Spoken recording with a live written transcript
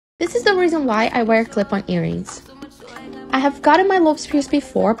This is the reason why I wear clip-on earrings. I have gotten my lobes pierced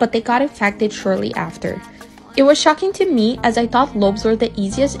before, but they got infected shortly after. It was shocking to me as I thought lobes were the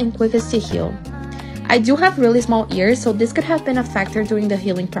easiest and quickest to heal. I do have really small ears, so this could have been a factor during the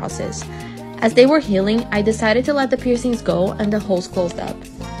healing process. As they were healing, I decided to let the piercings go and the holes closed up.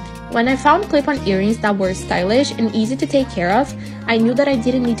 When I found clip-on earrings that were stylish and easy to take care of, I knew that I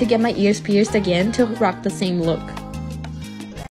didn't need to get my ears pierced again to rock the same look.